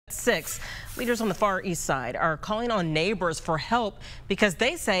6. Leaders on the Far East Side are calling on neighbors for help because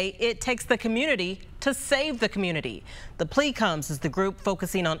they say it takes the community to save the community. The plea comes as the group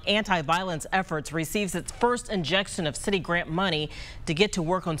focusing on anti-violence efforts receives its first injection of city grant money to get to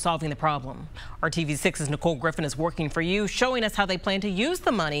work on solving the problem. Our TV6's Nicole Griffin is working for you, showing us how they plan to use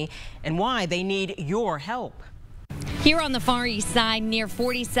the money and why they need your help. Here on the Far East Side near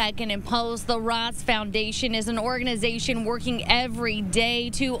 42nd and Post, the Ross Foundation is an organization working every day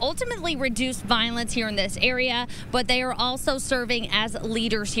to ultimately reduce violence here in this area, but they are also serving as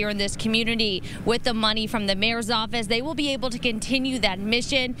leaders here in this community. With the money from the mayor's office, they will be able to continue that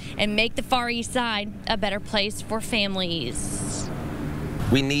mission and make the Far East Side a better place for families.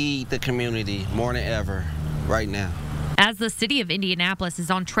 We need the community more than ever right now. As the city of Indianapolis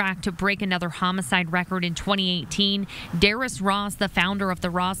is on track to break another homicide record in 2018, Darius Ross, the founder of the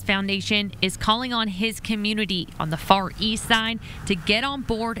Ross Foundation, is calling on his community on the Far East Side to get on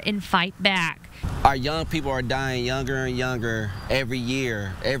board and fight back. Our young people are dying younger and younger every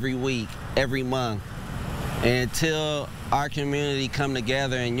year, every week, every month. And until our community come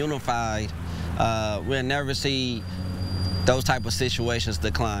together and unified, we'll never see those type of situations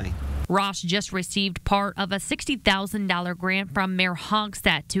decline. Ross just received part of a $60,000 grant from Mayor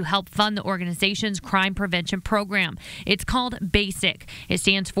Hogsett to help fund the organization's crime prevention program. It's called BASIC. It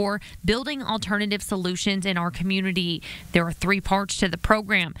stands for Building Alternative Solutions in Our Community. There are 3 parts to the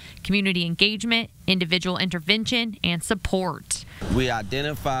program: community engagement, individual intervention, and support. We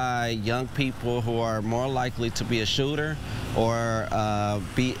identify young people who are more likely to be a shooter or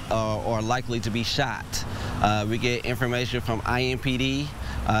likely to be shot. We get information from IMPD,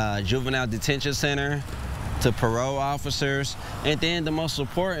 Juvenile Detention Center, to parole officers, and then the most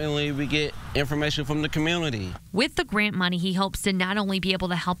importantly, we get information from the community. With the grant money, he hopes to not only be able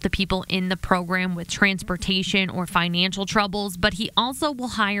to help the people in the program with transportation or financial troubles, but he also will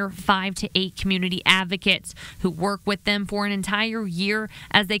hire 5 to 8 community advocates who work with them for an entire year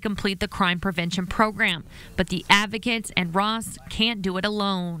as they complete the crime prevention program. But the advocates and Ross can't do it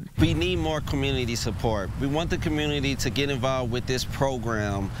alone. We need more community support. We want the community to get involved with this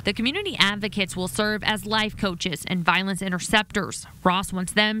program. The community advocates will serve as life coaches and violence interceptors. Ross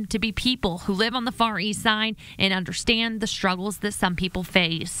wants them to be people who live on the Far East Side and understand the struggles that some people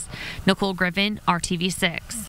face. Nicole Griffin, RTV6.